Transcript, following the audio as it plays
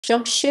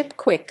Jump Ship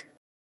Quick.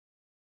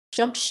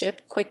 Jump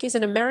Ship Quick is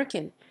an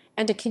American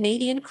and a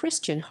Canadian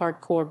Christian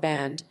hardcore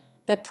band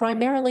that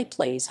primarily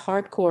plays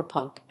hardcore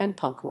punk and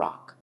punk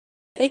rock.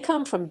 They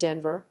come from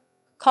Denver,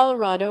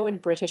 Colorado,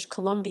 and British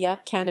Columbia,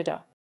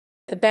 Canada.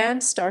 The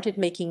band started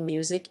making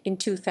music in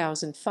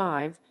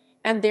 2005,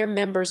 and their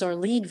members are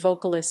lead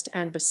vocalist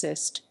and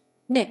bassist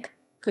Nick,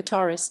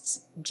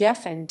 guitarists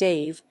Jeff and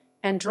Dave,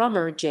 and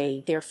drummer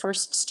Jay. Their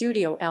first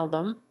studio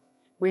album,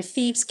 Where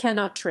Thieves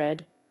Cannot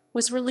Tread,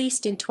 was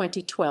released in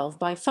 2012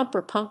 by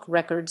Thumper Punk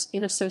Records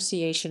in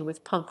association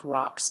with Punk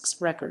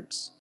Roxx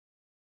Records.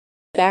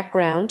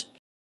 Background: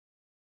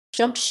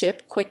 Jump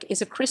Ship Quick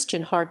is a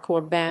Christian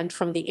hardcore band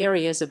from the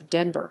areas of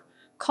Denver,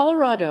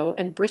 Colorado,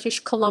 and British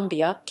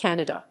Columbia,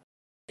 Canada.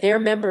 Their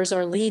members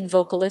are lead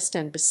vocalist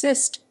and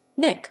bassist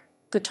Nick,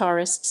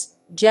 guitarists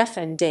Jeff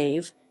and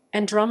Dave,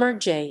 and drummer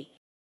Jay.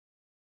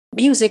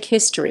 Music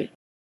history: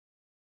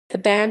 The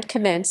band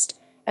commenced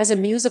as a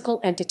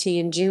musical entity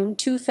in June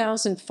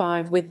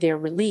 2005 with their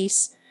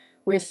release,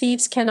 Where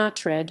Thieves Cannot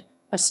Tread,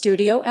 a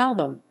studio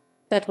album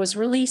that was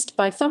released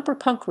by Thumper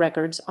Punk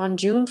Records on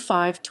June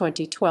 5,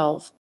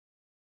 2012.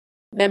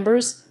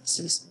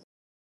 Members: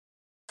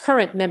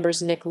 Current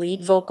members: Nick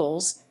lead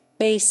vocals,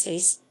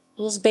 bass,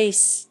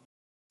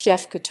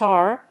 Jeff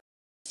guitar,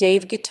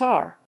 Dave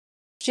guitar,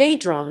 Jay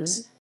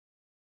drums.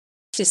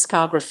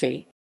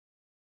 Discography: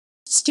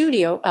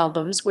 Studio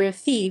albums: Where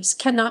Thieves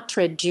Cannot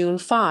Tread, June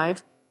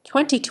 5,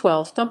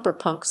 2012, Thumper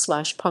Punk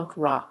 / Punk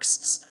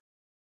Roxx.